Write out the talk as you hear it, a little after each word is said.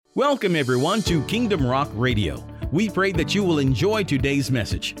Welcome, everyone, to Kingdom Rock Radio. We pray that you will enjoy today's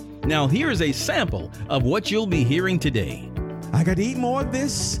message. Now, here is a sample of what you'll be hearing today. I got to eat more of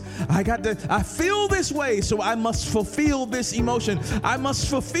this. I feel this way, so I must fulfill this emotion. I must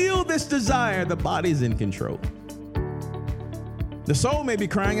fulfill this desire. The body's in control. The soul may be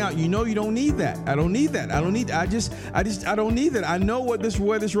crying out, you don't need that. I don't need that. I don't need that. I know where this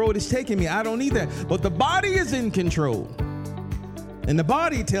road is taking me. I don't need that. But the body is in control. And the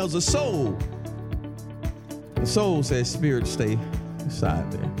body tells the soul says, spirit, stay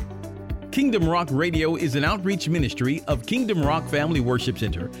aside there. Kingdom Rock Radio is an outreach ministry of Kingdom Rock Family Worship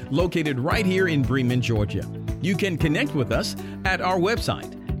Center, located right here in Bremen, Georgia. You can connect with us at our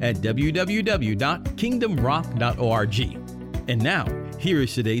website at www.kingdomrock.org. And now, here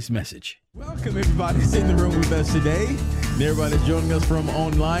is today's message. Welcome, everybody that's in the room with us today. And everybody joining us from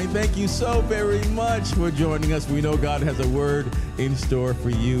online, thank you so very much for joining us. We know God has a word in store for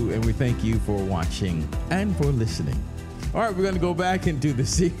you, and we thank you for watching and for listening. All right, we're going to go back into the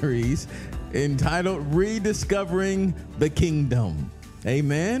series entitled Rediscovering the Kingdom.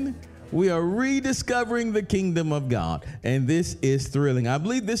 Amen. We are rediscovering the kingdom of God, and this is thrilling. I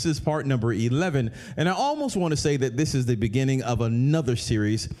believe this is part number 11, and I almost want to say that this is the beginning of another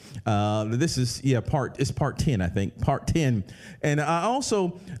series. This is part 10, I think, part 10. And I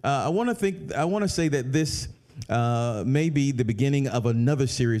also I want to say that this may be the beginning of another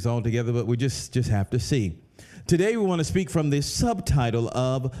series altogether, but we just have to see. Today we want to speak from the subtitle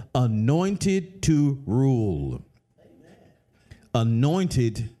of Anointed to Rule.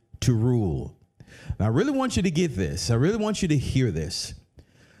 Anointed to Rule. Now, I really want you to get this. I really want you to hear this,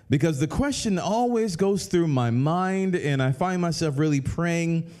 because the question always goes through my mind, and I find myself really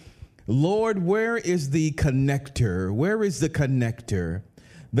praying, Lord, where is the connector? Where is the connector?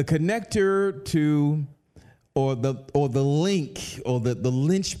 The connector to, or the link, or the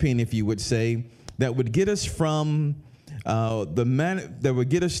linchpin, if you would say, that would get us from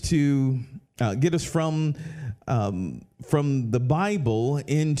from the Bible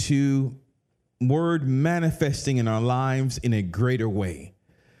into word manifesting in our lives in a greater way.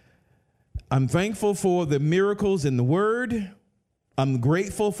 I'm thankful for the miracles in the word. I'm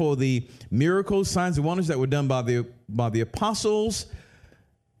grateful for the miracles, signs, and wonders that were done by the apostles.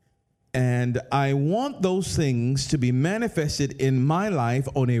 And I want those things to be manifested in my life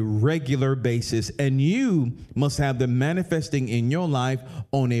on a regular basis. And you must have them manifesting in your life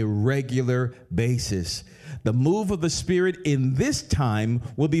on a regular basis. The move of the Spirit in this time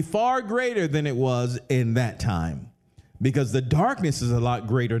will be far greater than it was in that time, because the darkness is a lot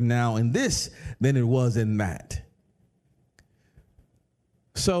greater now in this than it was in that.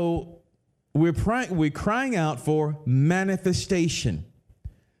 So we're crying out for manifestation.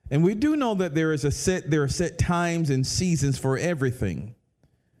 And we do know that there are set times and seasons for everything.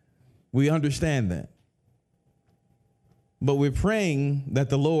 We understand that. But we're praying that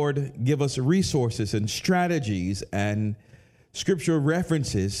the Lord give us resources and strategies and scriptural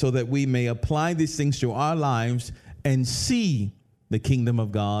references so that we may apply these things to our lives and see the kingdom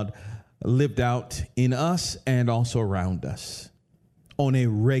of God lived out in us and also around us on a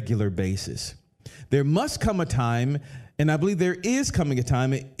regular basis. There must come a time, and I believe there is coming a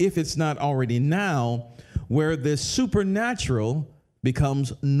time, if it's not already now, where the supernatural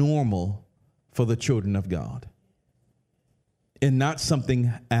becomes normal for the children of God, and not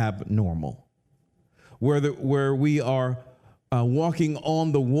something abnormal, where we are walking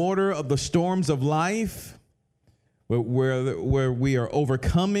on the water of the storms of life, where we are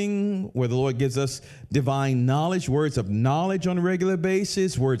overcoming, where the Lord gives us divine knowledge, words of knowledge on a regular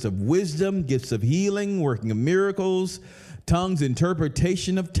basis, words of wisdom, gifts of healing, working of miracles, tongues,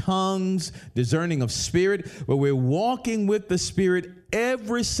 interpretation of tongues, discerning of spirit, where we're walking with the Spirit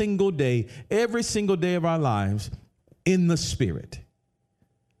every single day of our lives in the Spirit,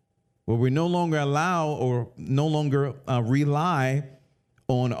 where we no longer rely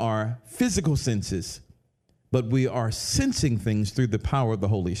on our physical senses, but we are sensing things through the power of the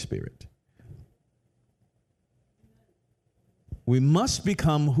Holy Spirit. We must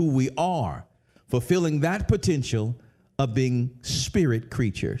become who we are, fulfilling that potential of being spirit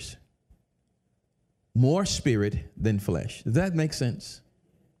creatures. More spirit than flesh. Does that make sense?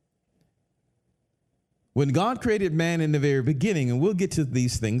 When God created man in the very beginning, and we'll get to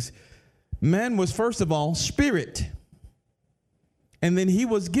these things, man was first of all spirit. And then he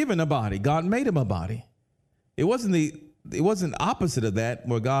was given a body. God made him a body. It wasn't opposite of that,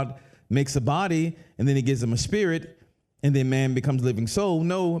 where God makes a body and then he gives him a spirit and then man becomes living soul.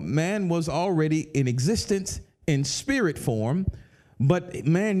 No, man was already in existence in spirit form, but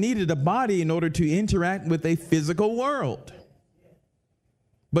man needed a body in order to interact with a physical world.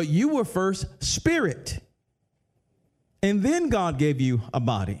 But you were first spirit. And then God gave you a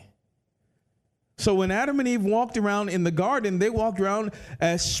body. So when Adam and Eve walked around in the garden, they walked around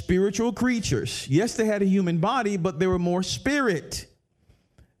as spiritual creatures. Yes, they had a human body, but they were more spirit.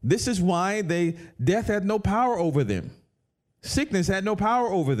 This is why death had no power over them. Sickness had no power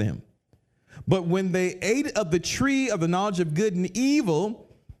over them. But when they ate of the tree of the knowledge of good and evil,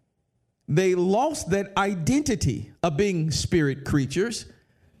 they lost that identity of being spirit creatures.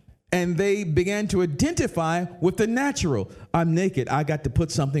 And they began to identify with the natural. I'm naked. I got to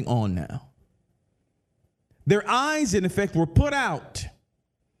put something on now. Their eyes, in effect, were put out.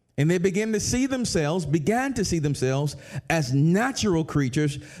 And they began to see themselves as natural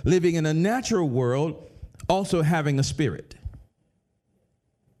creatures living in a natural world, also having a spirit.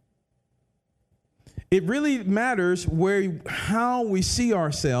 It really matters how we see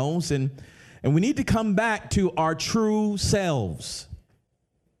ourselves, and we need to come back to our true selves.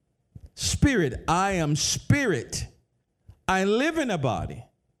 Spirit, I am spirit. I live in a body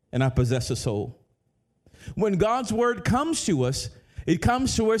and I possess a soul. When God's word comes to us, it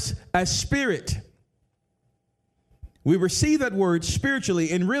comes to us as spirit. We receive that word spiritually,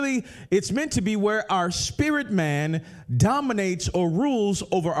 and really it's meant to be where our spirit man dominates or rules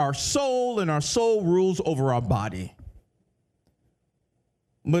over our soul, and our soul rules over our body.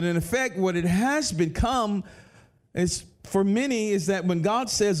 But in effect, what it has become is, for many, is that when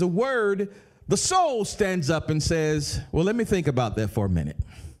God says a word, the soul stands up and says, well, let me think about that for a minute.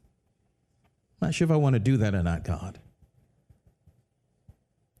 Not sure if I want to do that or not, God.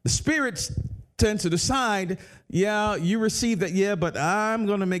 The spirit tends to decide, yeah, you receive that, yeah, but I'm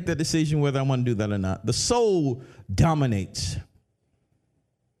going to make the decision whether I want to do that or not. The soul dominates.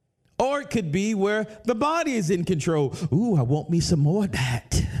 Or it could be where the body is in control. Ooh, I want me some more of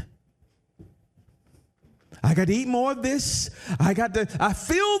that. I got to eat more of this. I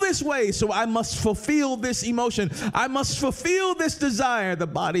feel this way, so I must fulfill this emotion. I must fulfill this desire. The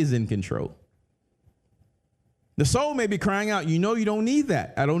body's in control. The soul may be crying out, you don't need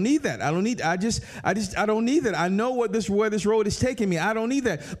that. I don't need that. I don't need that. I know where this road is taking me. I don't need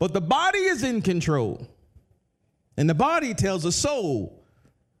that. But the body is in control. And the body tells the soul.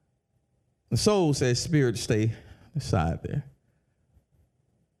 The soul says, spirit, stay aside there.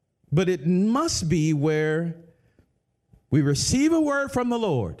 But it must be where we receive a word from the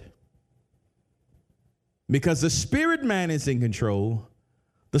Lord. Because the spirit man is in control,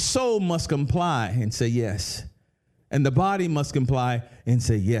 the soul must comply and say yes. And the body must comply and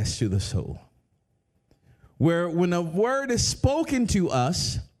say yes to the soul. Where when a word is spoken to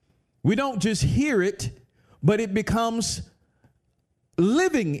us, we don't just hear it, but it becomes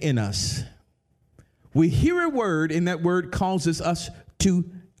living in us. We hear a word, and that word causes us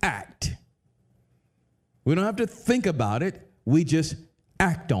to act. We don't have to think about it. We just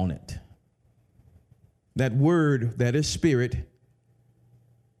act on it. That word that is spirit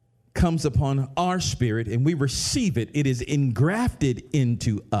comes upon our spirit, and we receive it. It is engrafted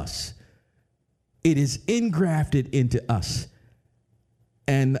into us. It is engrafted into us.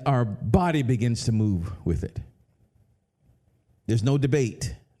 And our body begins to move with it. There's no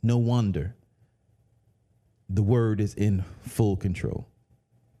debate, no wonder. The word is in full control.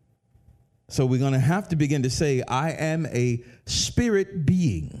 So we're going to have to begin to say, I am a spirit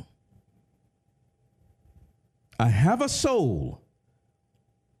being. I have a soul.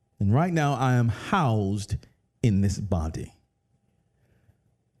 And right now I am housed in this body.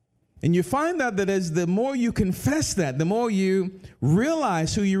 And you find out that as the more you confess that, the more you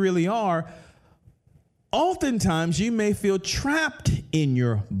realize who you really are, oftentimes you may feel trapped in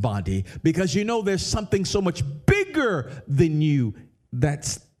your body because you know there's something so much bigger than you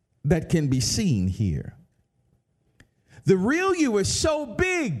that can be seen here. The real you is so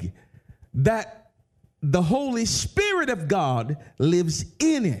big that the Holy Spirit of God lives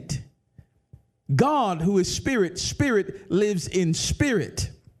in it. God, who is spirit, spirit lives in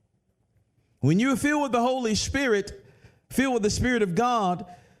spirit. When you are filled with the Holy Spirit, filled with the Spirit of God,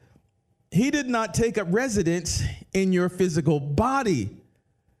 He did not take up residence in your physical body.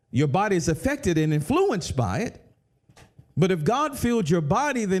 Your body is affected and influenced by it. But if God filled your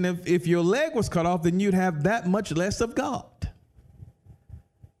body, then if your leg was cut off, then you'd have that much less of God.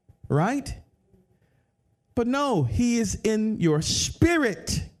 Right? But no, He is in your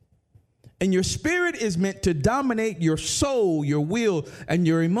spirit. And your spirit is meant to dominate your soul, your will, and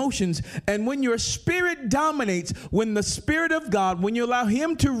your emotions. And when your spirit dominates, when the Spirit of God, when you allow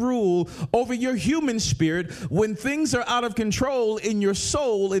Him to rule over your human spirit, when things are out of control in your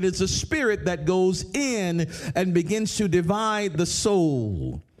soul, it is a spirit that goes in and begins to divide the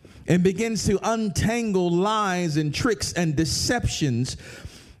soul and begins to untangle lies and tricks and deceptions.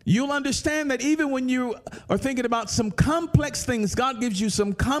 You'll understand that even when you are thinking about some complex things, God gives you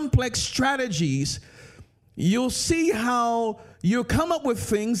some complex strategies. You'll see how you'll come up with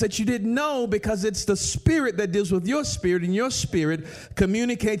things that you didn't know, because it's the Spirit that deals with your spirit, and your spirit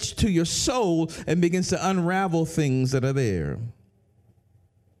communicates to your soul and begins to unravel things that are there.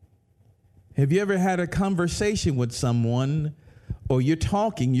 Have you ever had a conversation with someone, or you're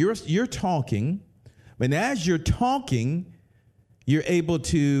talking, and as you're talking, you're able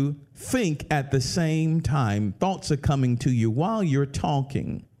to think at the same time. Thoughts are coming to you while you're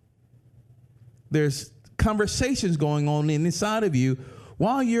talking. There's conversations going on inside of you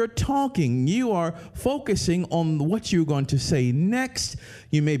while you're talking. You are focusing on what you're going to say next.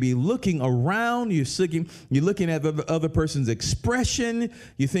 You may be looking around. You're looking at the other person's expression.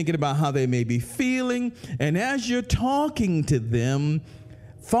 You're thinking about how they may be feeling. And as you're talking to them,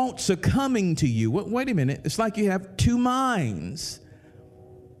 thoughts are coming to you. Wait a minute. It's like you have two minds.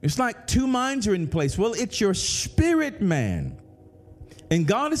 It's like two minds are in place. Well, it's your spirit man. And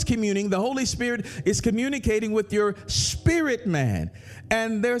God is communing. The Holy Spirit is communicating with your spirit man.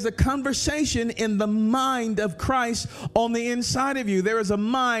 And there's a conversation in the mind of Christ on the inside of you. There is a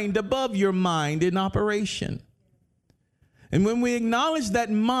mind above your mind in operation. And when we acknowledge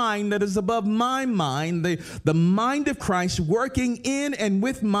that mind that is above my mind, the mind of Christ working in and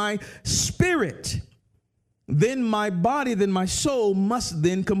with my spirit, then my body, then my soul must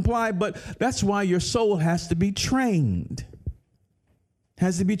then comply. But that's why your soul has to be trained.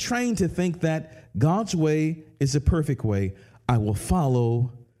 Has to be trained to think that God's way is a perfect way. I will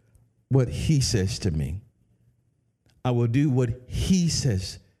follow what he says to me. I will do what he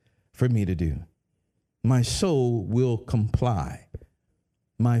says for me to do. My soul will comply.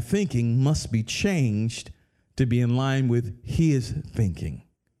 My thinking must be changed to be in line with his thinking.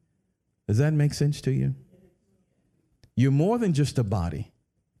 Does that make sense to you? You're more than just a body.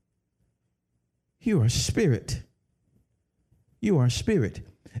 You are spirit. You are spirit.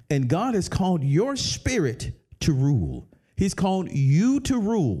 And God has called your spirit to rule. He's called you to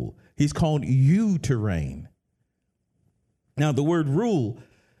rule. He's called you to reign. Now, the word rule,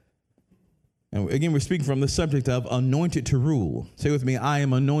 and again, we're speaking from the subject of anointed to rule. Say with me, I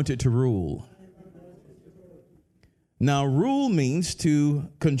am anointed to rule. Now, rule means to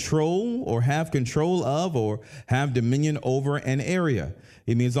control or have control of or have dominion over an area.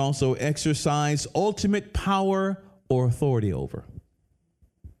 It means also exercise ultimate power or authority over.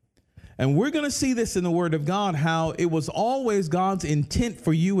 And we're going to see this in the Word of God, how it was always God's intent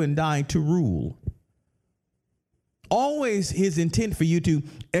for you and I to rule. Always his intent for you to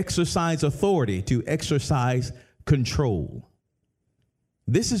exercise authority, to exercise control.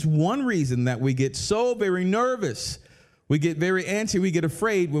 This is one reason that we get so very nervous. We get very antsy. We get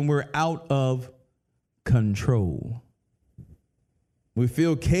afraid when we're out of control. We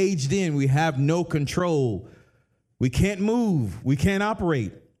feel caged in. We have no control. We can't move. We can't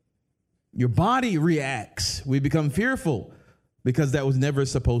operate. Your body reacts. We become fearful because that was never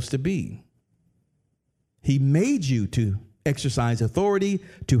supposed to be. He made you to exercise authority,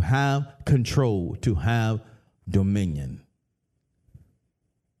 to have control, to have dominion.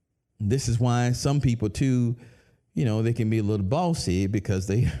 This is why some people too, they can be a little bossy because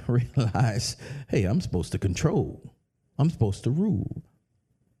they realize, hey, I'm supposed to control. I'm supposed to rule.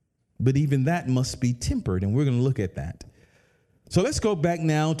 But even that must be tempered, and we're going to look at that. So let's go back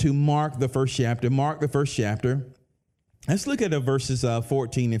now to Mark, the first chapter. Mark, the first chapter. Let's look at verses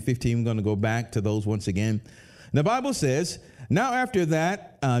 14 and 15. I'm going to go back to those once again. The Bible says, now after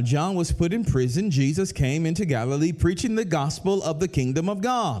that, John was put in prison. Jesus came into Galilee preaching the gospel of the kingdom of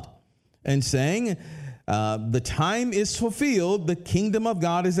God and saying, the time is fulfilled. The kingdom of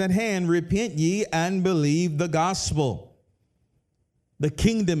God is at hand. Repent ye and believe the gospel. The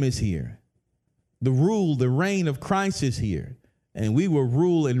kingdom is here. The rule, the reign of Christ is here. And we will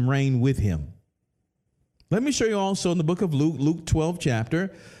rule and reign with him. Let me show you also in the book of Luke, Luke 12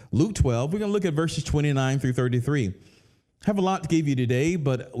 chapter, Luke 12. We're going to look at verses 29 through 33. I have a lot to give you today,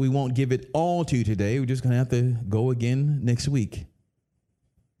 but we won't give it all to you today. We're just going to have to go again next week.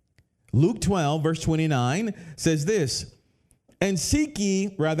 Luke 12, verse 29 says this, and seek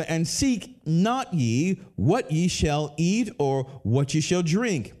not ye what ye shall eat or what ye shall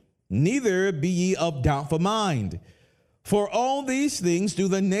drink, neither be ye of doubtful mind. For all these things do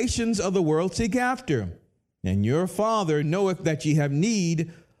the nations of the world seek after, and your Father knoweth that ye have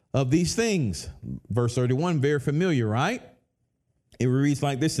need of these things. Verse 31, very familiar, right? It reads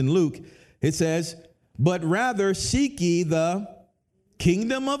like this in Luke. It says, but rather seek ye the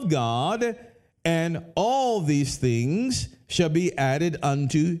kingdom of God, and all these things shall be added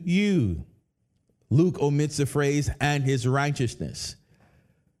unto you. Luke omits the phrase, and his righteousness.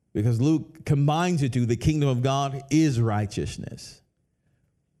 because Luke combines the two. The kingdom of God is righteousness.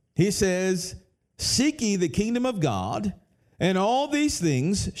 He says, seek ye the kingdom of God, and all these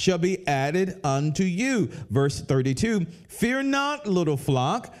things shall be added unto you. Verse 32, fear not, little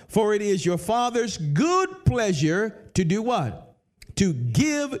flock, for it is your Father's good pleasure to do what? To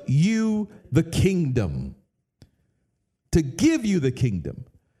give you the kingdom. To give you the kingdom.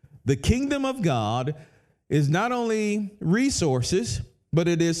 The kingdom of God is not only resources, but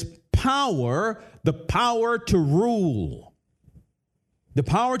it is power, the power to rule, the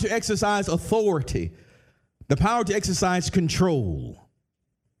power to exercise authority, the power to exercise control.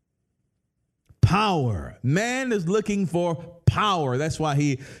 Power. Man is looking for power. That's why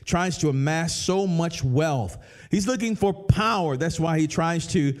he tries to amass so much wealth. He's looking for power. That's why he tries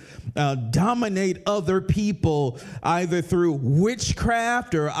to dominate other people, either through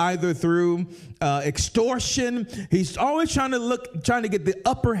witchcraft or either through extortion. He's always trying to get the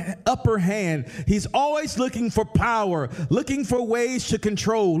upper hand. He's always looking for power, looking for ways to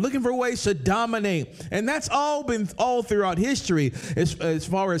control, looking for ways to dominate. And that's all been all throughout history, as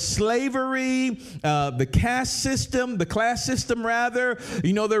far as slavery, the class system, rather.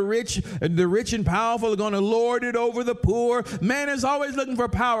 You know, the rich and powerful are going to lord it over the poor. Man is always looking for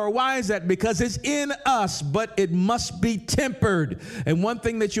power. Why is that? Because it's in us, but it must be tempered. And one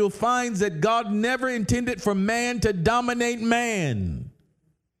thing that you'll find is that God never intended for man to dominate man.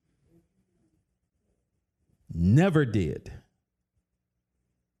 Never did.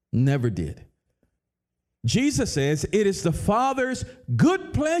 Never did. Jesus says it is the Father's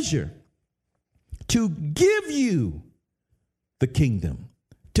good pleasure to give you the kingdom,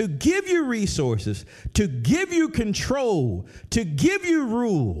 to give you resources, to give you control, to give you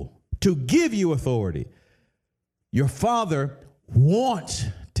rule, to give you authority. Your Father wants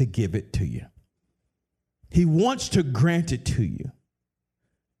to give it to you. He wants to grant it to you.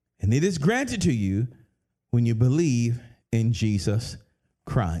 And it is granted to you when you believe in Jesus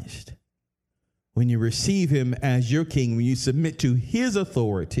Christ. When you receive him as your king, when you submit to his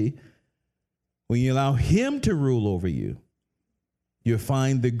authority, when you allow him to rule over you, you'll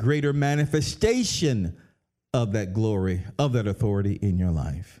find the greater manifestation of that glory, of that authority in your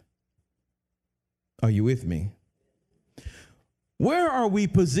life. Are you with me? Where are we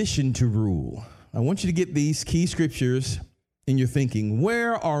positioned to rule? I want you to get these key scriptures in your thinking.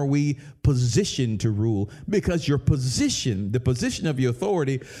 Where are we positioned to rule? Because your position, the position of your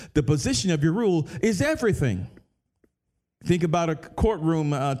authority, the position of your rule is everything. Think about a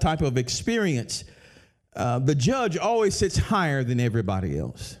courtroom type of experience. The judge always sits higher than everybody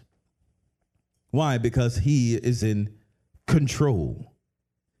else. Why? Because he is in control.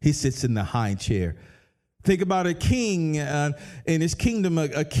 He sits in the high chair. Think about a king in his kingdom,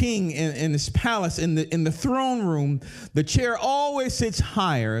 a king in his palace, in the throne room. The chair always sits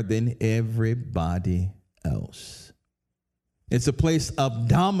higher than everybody else. It's a place of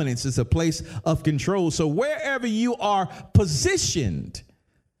dominance. It's a place of control. So wherever you are positioned,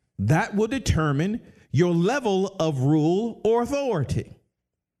 that will determine your level of rule or authority.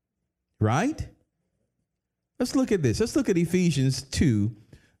 Right? Let's look at this. Let's look at Ephesians 2,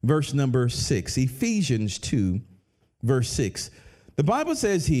 verse number 6. Ephesians 2, verse 6. The Bible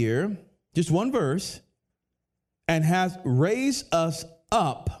says here, just one verse, and has raised us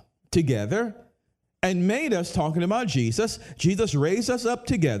up together and made us, talking about Jesus, Jesus raised us up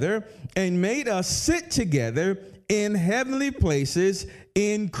together and made us sit together in heavenly places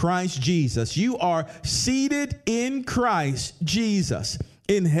in Christ Jesus. You are seated in Christ Jesus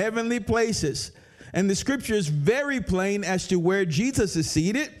in heavenly places. And the scripture is very plain as to where Jesus is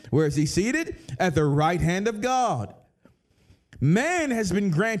seated. Where is he seated? At the right hand of God. Man has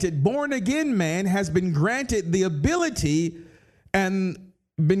been granted, born again man has been granted the ability and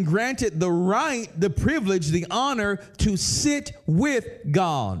been granted the right, the privilege, the honor to sit with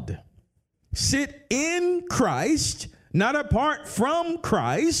God. Sit in Christ, not apart from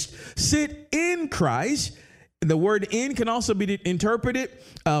Christ. Sit in Christ. The word in can also be interpreted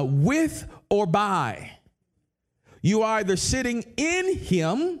with or by. You are either sitting in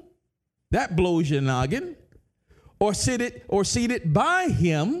him, that blows your noggin, or seated by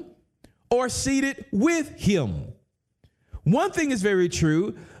him, or seated with him. One thing is very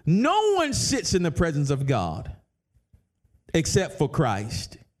true. No one sits in the presence of God except for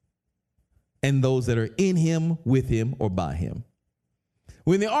Christ and those that are in him, with him, or by him.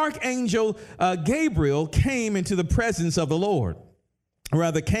 When the archangel Gabriel came into the presence of the Lord, or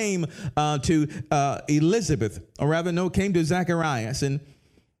rather came to Elizabeth, or rather no, came to Zacharias, and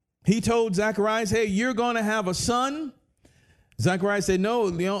he told Zacharias, hey, you're going to have a son. Zechariah said, no,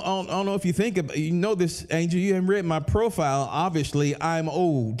 I don't know if you think about, you know this, angel, you haven't read my profile. Obviously, I'm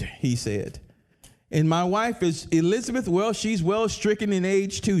old, he said. And my wife is Elizabeth. Well, she's well stricken in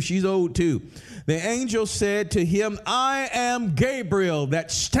age too. She's old too. The angel said to him, I am Gabriel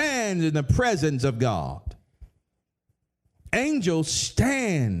that stands in the presence of God. Angels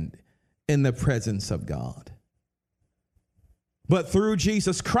stand in the presence of God. But through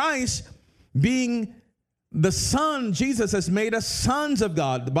Jesus Christ being the Son, Jesus has made us sons of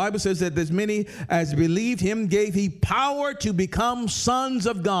God. The Bible says that as many as believed him gave he power to become sons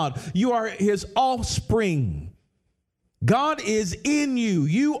of God. You are his offspring. God is in you.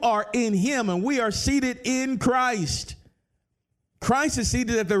 You are in him, and we are seated in Christ. Christ is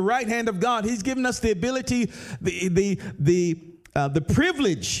seated at the right hand of God. He's given us the ability, the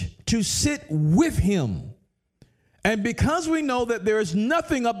privilege to sit with him. And because we know that there is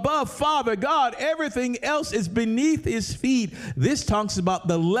nothing above Father God, everything else is beneath his feet. This talks about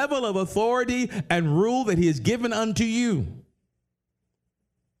the level of authority and rule that he has given unto you.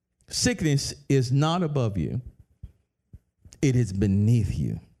 Sickness is not above you. It is beneath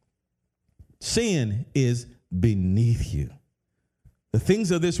you. Sin is beneath you. The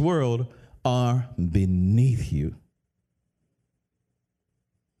things of this world are beneath you.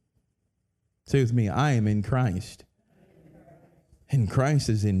 Say with me, I am in Christ. And Christ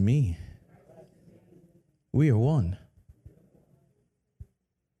is in me. We are one.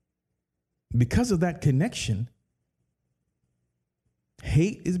 Because of that connection,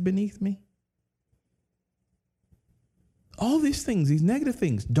 hate is beneath me. All these things, these negative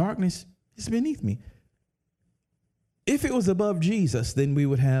things, darkness is beneath me. If it was above Jesus, then we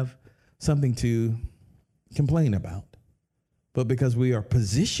would have something to complain about. But because we are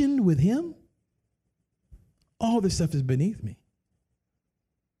positioned with him, all this stuff is beneath me.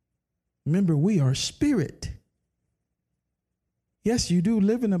 Remember, we are spirit. Yes, you do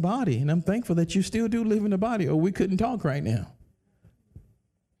live in a body, and I'm thankful that you still do live in a body, or we couldn't talk right now.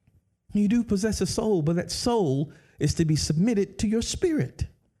 You do possess a soul, but that soul is to be submitted to your spirit,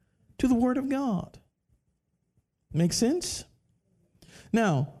 to the word of God. Make sense?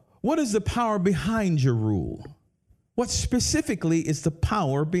 Now, what is the power behind your rule? What specifically is the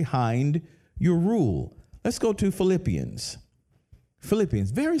power behind your rule? Let's go to Philippians. Philippians,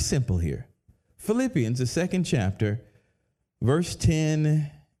 very simple here. Philippians, the second chapter, verse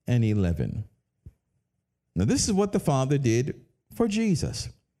 10 and 11. Now, this is what the Father did for Jesus.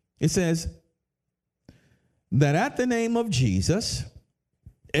 It says that at the name of Jesus,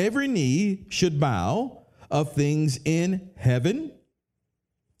 every knee should bow of things in heaven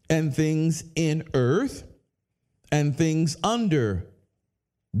and things in earth and things under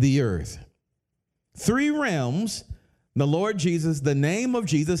the earth. Three realms. The Lord Jesus, the name of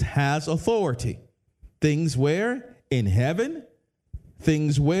Jesus has authority. Things where? In heaven.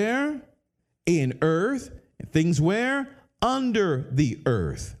 Things where? In earth. Things where? Under the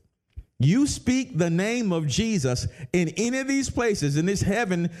earth. You speak the name of Jesus in any of these places, and this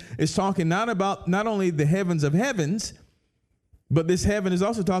heaven is talking not only the heavens of heavens, but this heaven is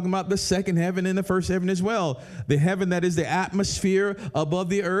also talking about the second heaven and the first heaven as well. The heaven that is the atmosphere above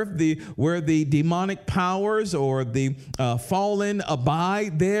the earth, where the demonic powers or the fallen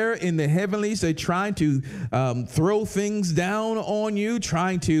abide there in the heavenlies. They try to throw things down on you,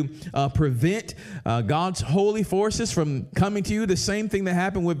 trying to prevent God's holy forces from coming to you. The same thing that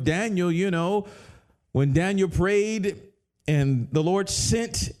happened with Daniel, when Daniel prayed. And the Lord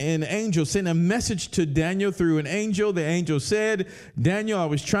sent a message to Daniel through an angel. The angel said, Daniel, I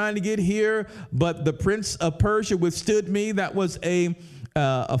was trying to get here, but the prince of Persia withstood me. That was a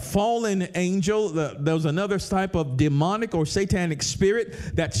fallen angel. There was another type of demonic or satanic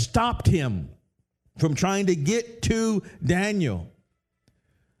spirit that stopped him from trying to get to Daniel.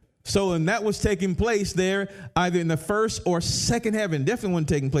 So, and that was taking place there either in the first or second heaven. Definitely wasn't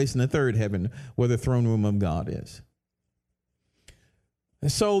taking place in the third heaven where the throne room of God is.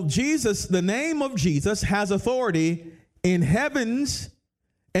 And so Jesus, the name of Jesus has authority in heavens,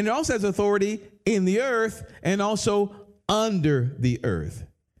 and it also has authority in the earth and also under the earth.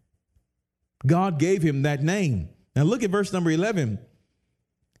 God gave him that name. Now look at verse number 11.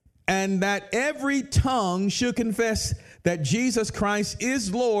 And that every tongue should confess that Jesus Christ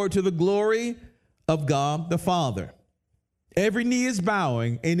is Lord to the glory of God the Father. Every knee is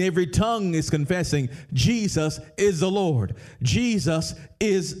bowing and every tongue is confessing Jesus is the Lord. Jesus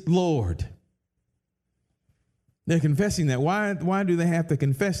is Lord. They're confessing that. Why do they have to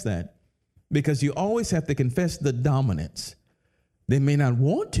confess that? Because you always have to confess the dominance. They may not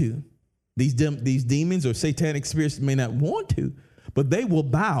want to. These demons or satanic spirits may not want to, but they will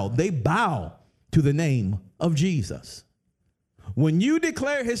bow. They bow to the name of Jesus. When you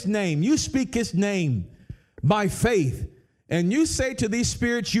declare his name, you speak his name by faith, and you say to these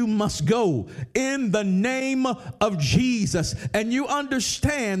spirits, you must go in the name of Jesus, and you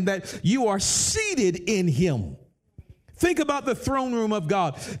understand that you are seated in him. Think about the throne room of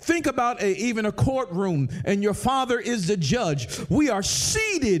God. Think about even a courtroom, and your Father is the judge. We are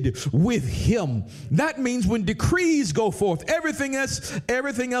seated with him. That means when decrees go forth, everything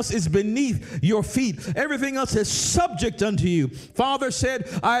else is beneath your feet. Everything else is subject unto you. Father said,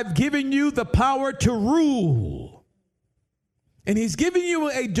 I've given you the power to rule. And he's giving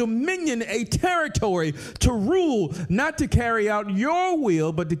you a dominion, a territory to rule, not to carry out your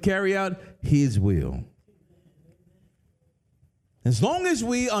will, but to carry out his will. As long as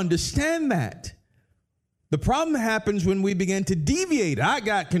we understand that, the problem happens when we begin to deviate. I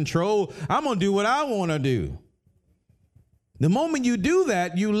got control. I'm going to do what I want to do. The moment you do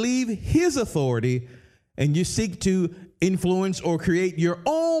that, you leave his authority and you seek to influence or create your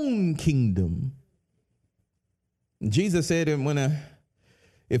own kingdom. Jesus said,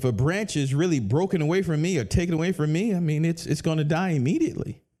 if a branch is really broken away from me or taken away from me, I mean, it's going to die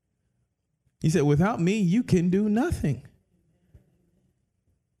immediately. He said, without me, you can do nothing.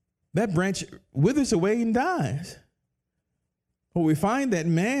 That branch withers away and dies. But we find that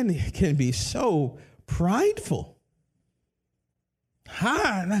man can be so prideful.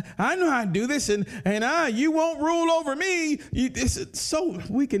 I know how to do this, and you won't rule over me. So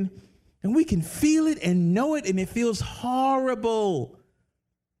we can feel it and know it, and it feels horrible.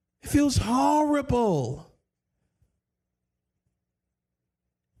 It feels horrible.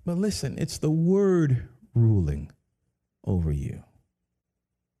 But listen, it's the word ruling over you.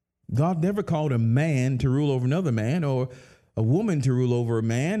 God never called a man to rule over another man or a woman to rule over a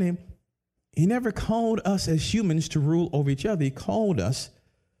man. And he never called us as humans to rule over each other. He called us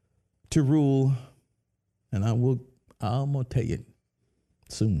to rule, and I'm going to tell you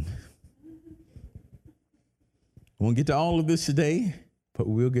soon. I won't get to all of this today, but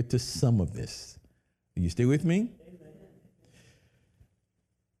we'll get to some of this. Will you stay with me? Amen.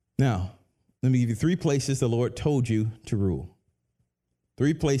 Now, let me give you 3 places the Lord told you to rule.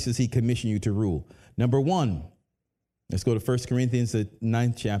 3 places he commissioned you to rule. Number 1, let's go to 1 Corinthians, the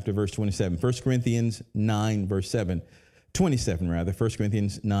 9th chapter, verse 27. 1 Corinthians 9, verse 27 rather. 1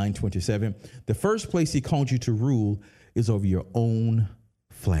 Corinthians 9, 27. The first place he called you to rule is over your own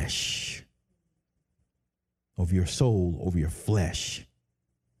flesh, over your soul, over your flesh.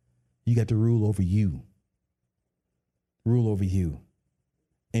 You got to rule over you. Rule over you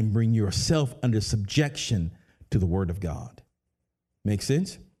and bring yourself under subjection to the word of God. Make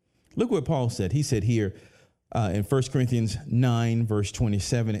sense? Look what Paul said. He said here in 1 Corinthians 9, verse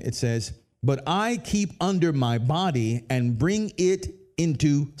 27, it says, but I keep under my body and bring it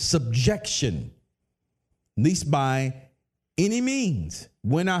into subjection, least by any means,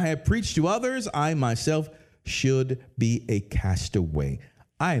 when I have preached to others, I myself should be a castaway.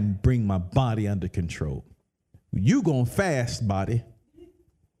 I bring my body under control. You gonna fast, body.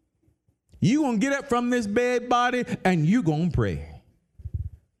 You gonna get up from this bed, body, and you gonna pray.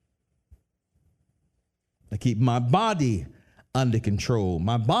 I keep my body under control.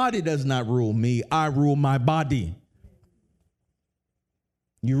 My body does not rule me. I rule my body.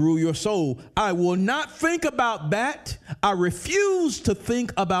 You rule your soul. I will not think about that. I refuse to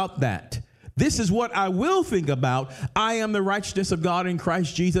think about that. This is what I will think about. I am the righteousness of God in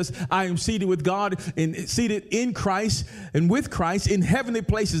Christ Jesus. I am seated with God and seated in Christ and with Christ in heavenly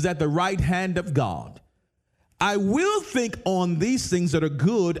places at the right hand of God. I will think on these things that are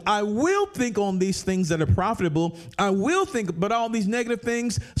good. I will think on these things that are profitable. I will think about all these negative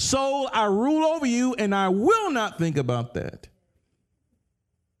things. Soul, I rule over you, and I will not think about that.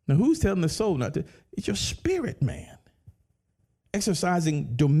 Now, who's telling the soul not to? It's your spirit, man,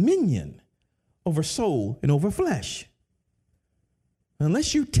 exercising dominion over soul and over flesh.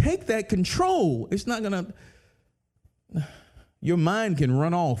 Unless you take that control, it's not going to, your mind can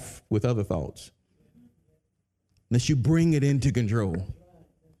run off with other thoughts. Unless you bring it into control.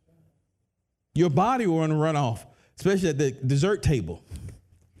 Your body will run off, especially at the dessert table,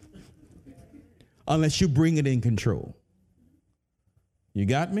 unless you bring it in control. You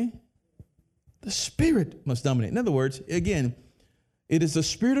got me? The spirit must dominate. In other words, again, it is the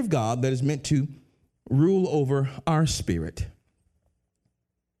Spirit of God that is meant to rule over our spirit.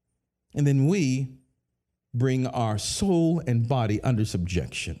 And then we bring our soul and body under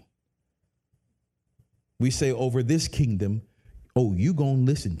subjection. We say over this kingdom, oh, you gonna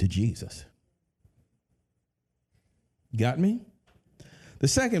listen to Jesus. Got me? The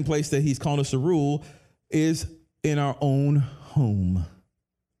second place that he's called us to rule is in our own home.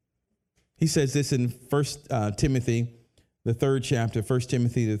 He says this in 1 Timothy the 3rd chapter, 1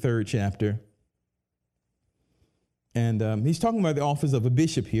 Timothy, the 3rd chapter. And he's talking about the office of a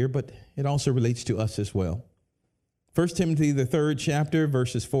bishop here, but it also relates to us as well. 1 Timothy, the 3rd chapter,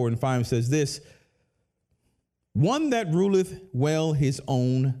 verses 4 and 5 says this: one that ruleth well his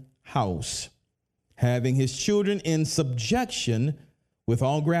own house, having his children in subjection with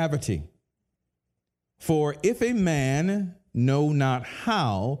all gravity. For if a man know not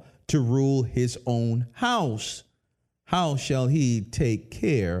how to rule his own house, how shall he take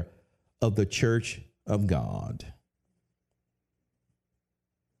care of the church of God?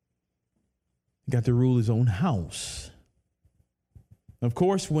 He got to rule his own house. Of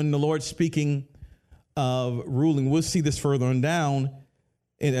course, when the Lord's speaking of ruling, we'll see this further on down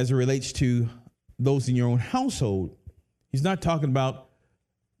as it relates to those in your own household. He's not talking about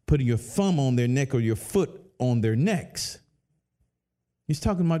putting your thumb on their neck or your foot on their necks. He's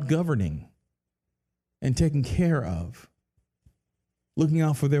talking about governing and taking care of, looking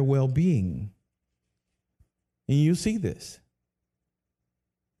out for their well-being. And you see this.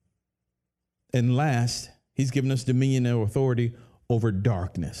 And last, he's given us dominion and authority over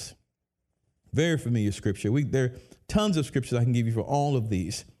darkness. Very familiar scripture. There are tons of scriptures I can give you for all of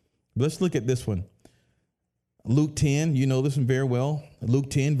these. But let's look at this one. Luke 10, you know this one very well. Luke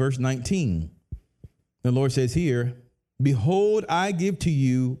 10, verse 19. The Lord says here, behold, I give to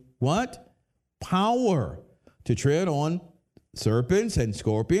you what? Power to tread on serpents and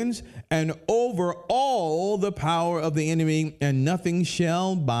scorpions and over all the power of the enemy, and nothing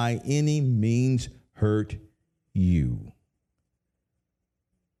shall by any means hurt you.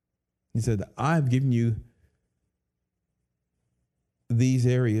 He said, I've given you these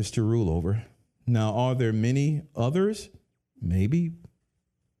areas to rule over. Now, are there many others? Maybe.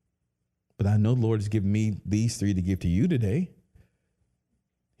 But I know the Lord has given me these 3 to give to you today.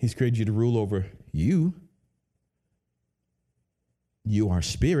 He's created you to rule over you. You are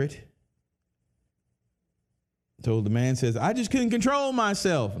spirit. So the man says, I just couldn't control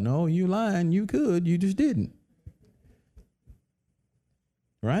myself. No, you lying. You could. You just didn't.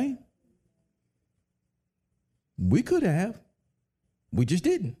 Right? We could have. We just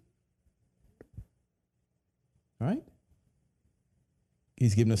didn't. Right?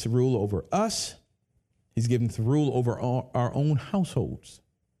 He's given us a rule over us. He's given us a rule over our own households.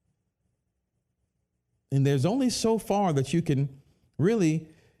 And there's only so far that you can really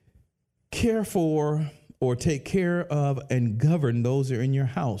care for or take care of and govern those that are in your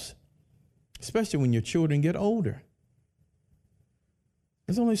house, especially when your children get older.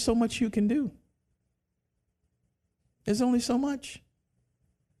 There's only so much you can do. There's only so much.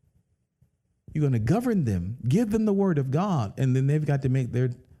 You're going to govern them, give them the word of God, and then they've got to make their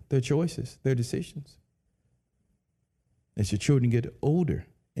choices, their decisions. As your children get older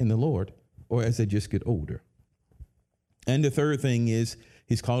in the Lord, or as they just get older. And the third thing is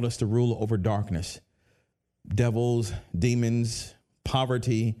he's called us to rule over darkness. Devils, demons,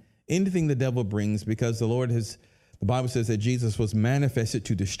 poverty, anything the devil brings, because the Bible says that Jesus was manifested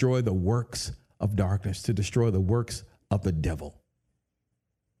to destroy the works of darkness, to destroy the works of the devil.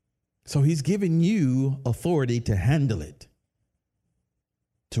 So he's given you authority to handle it,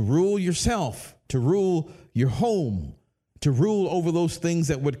 to rule yourself, to rule your home, to rule over those things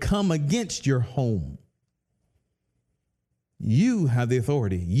that would come against your home. You have the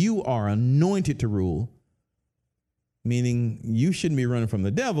authority. You are anointed to rule, meaning you shouldn't be running from the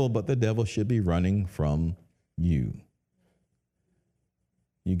devil, but the devil should be running from you.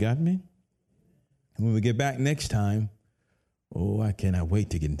 You got me? And when we get back next time, I cannot wait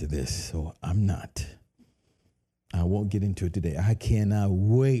to get into this. So I'm not. I won't get into it today. I cannot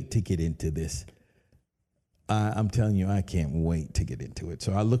wait to get into this. I'm telling you, I can't wait to get into it.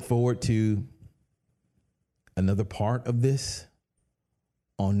 So I look forward to another part of this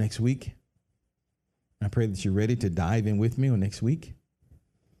on next week. I pray that you're ready to dive in with me on next week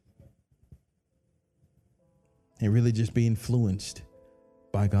and really just be influenced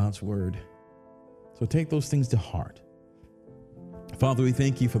by God's word. So take those things to heart. Father, we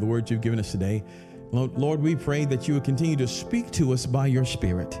thank you for the words you've given us today. Lord, we pray that you would continue to speak to us by your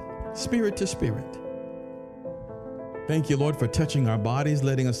spirit, spirit to spirit. Thank you, Lord, for touching our bodies,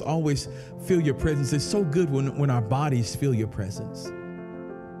 letting us always feel your presence. It's so good when our bodies feel your presence.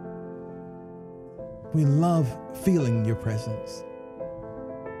 We love feeling your presence.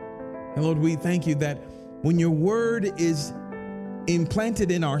 And Lord, we thank you that when your word is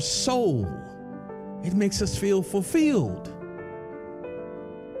implanted in our soul, it makes us feel fulfilled.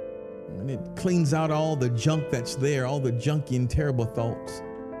 And it cleans out all the junk that's there, all the junky and terrible thoughts.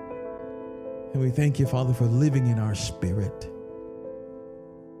 And we thank you, Father, for living in our spirit.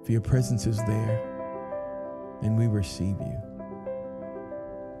 For your presence is there. and we receive you.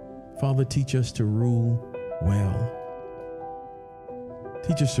 Father, teach us to rule well.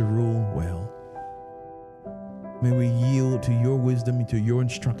 Teach us to rule well. May we yield to your wisdom and to your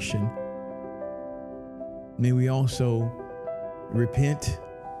instruction. May we also repent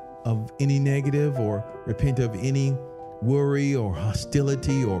of any negative or repent of any worry or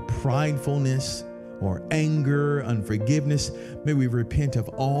hostility or pridefulness or anger, unforgiveness. May we repent of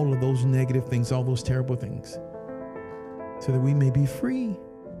all of those negative things, all those terrible things, so that we may be free.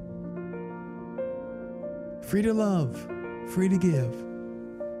 Free to love, free to give,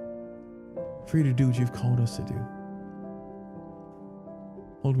 free to do what you've called us to do.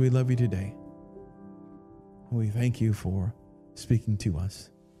 Lord, we love you today. We thank you for speaking to us.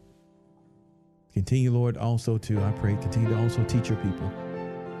 Continue, Lord, also to, I pray, continue to also teach your people.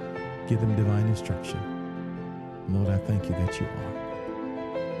 Give them divine instruction. Lord, I thank you that you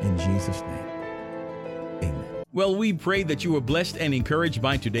are. In Jesus' name, amen. Well, we pray that you were blessed and encouraged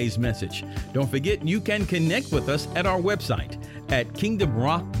by today's message. Don't forget, you can connect with us at our website at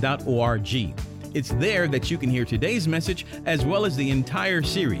kingdomrock.org. It's there that you can hear today's message as well as the entire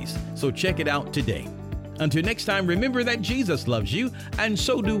series. So check it out today. Until next time, remember that Jesus loves you, and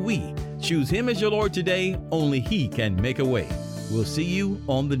so do we. Choose him as your Lord today. Only he can make a way. We'll see you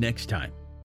on the next time.